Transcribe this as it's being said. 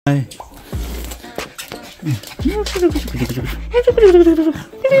Hi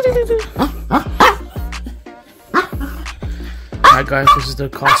guys, this is the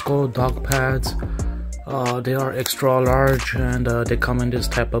Costco dog pads. They are extra large and they come in this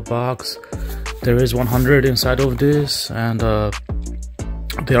type of box. There is 100 inside of this, and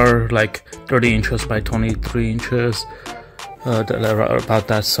they are like 30 inches by 23 inches, about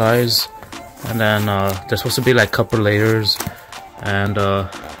that size. And then there's supposed to be like couple layers, and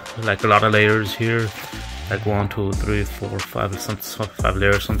like a lot of layers here, like 1, 2, 3, 4, 5, 5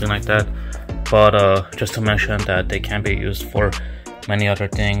 layers, something like that. But just to mention that they can be used for many other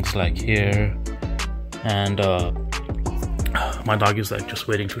things, like here. And my dog is like just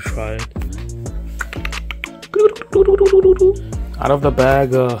waiting to try it. Out of the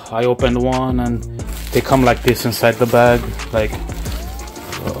bag, I opened one, and they come like this inside the bag. Like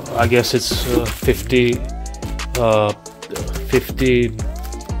I guess it's 50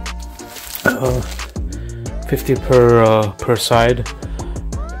 per side.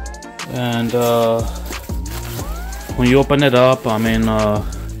 And when you open it up, I mean,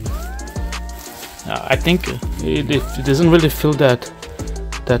 I think it doesn't really feel that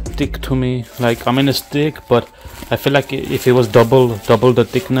thick to me. Like, I mean, it's thick, but I feel like if it was double the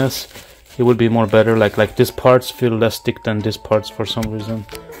thickness, it would be more better. Like these parts feel less thick than these parts for some reason.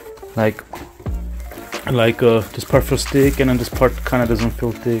 Like this part feels thick, and then this part kind of doesn't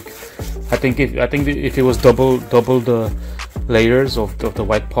feel thick. I think if it was double the layers of the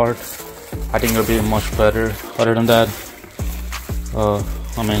white part, I think it would be much better. Other than that,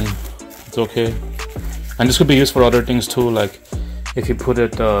 I mean, it's okay. And this could be used for other things too, like if you put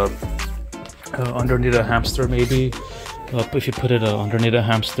it underneath a hamster, maybe. If you put it underneath a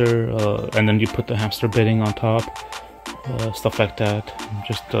hamster, and then you put the hamster bedding on top, stuff like that.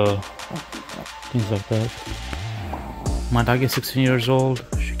 Just things like that. My dog is 16 years old.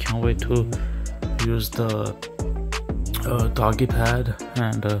 She can't wait to use the doggy pad,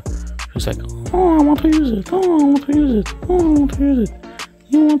 and she's like, "Oh, I want to use it. Oh, I want to use it. Oh, I want to use it.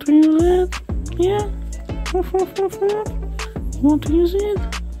 You want to use it? Yeah. You want to use it?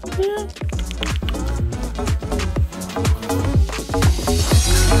 Yeah."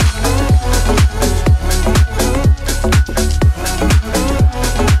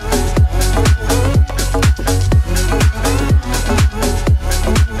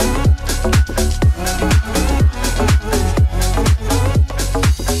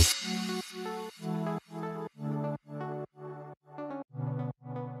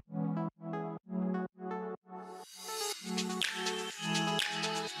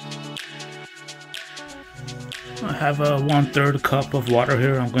 I have a 1/3 cup of water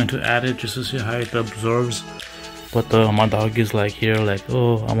here. I'm going to add it just to see how it absorbs. But my dog is like here, like,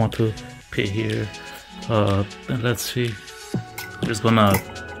 "Oh, I want to pee here." Let's see. Just gonna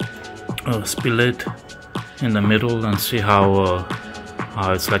spill it in the middle and see how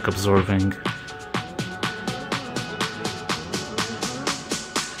it's like absorbing.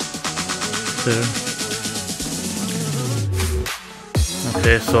 There.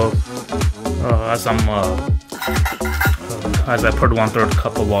 Okay, so as I poured 1/3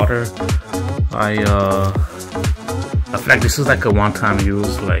 cup of water, I feel like this is like a one-time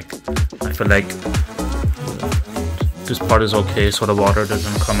use. Like, I feel like this part is okay, so the water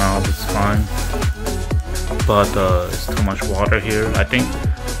doesn't come out, it's fine. But it's too much water here. I think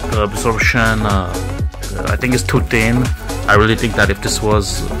the absorption, I think it's too thin. I really think that if this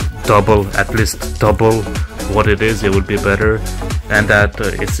was at least double what it is, it would be better. And that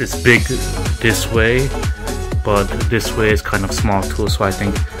it's big this way, but this way is kind of small too. So I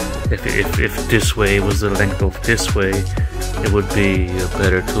think if this way was the length of this way, it would be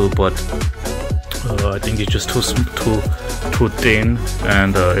better too. But I think it's just too thin,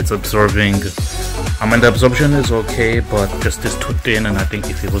 and it's absorbing. I mean, the absorption is okay, but just this too thin, and I think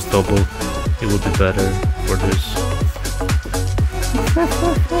if it was double, it would be better for this.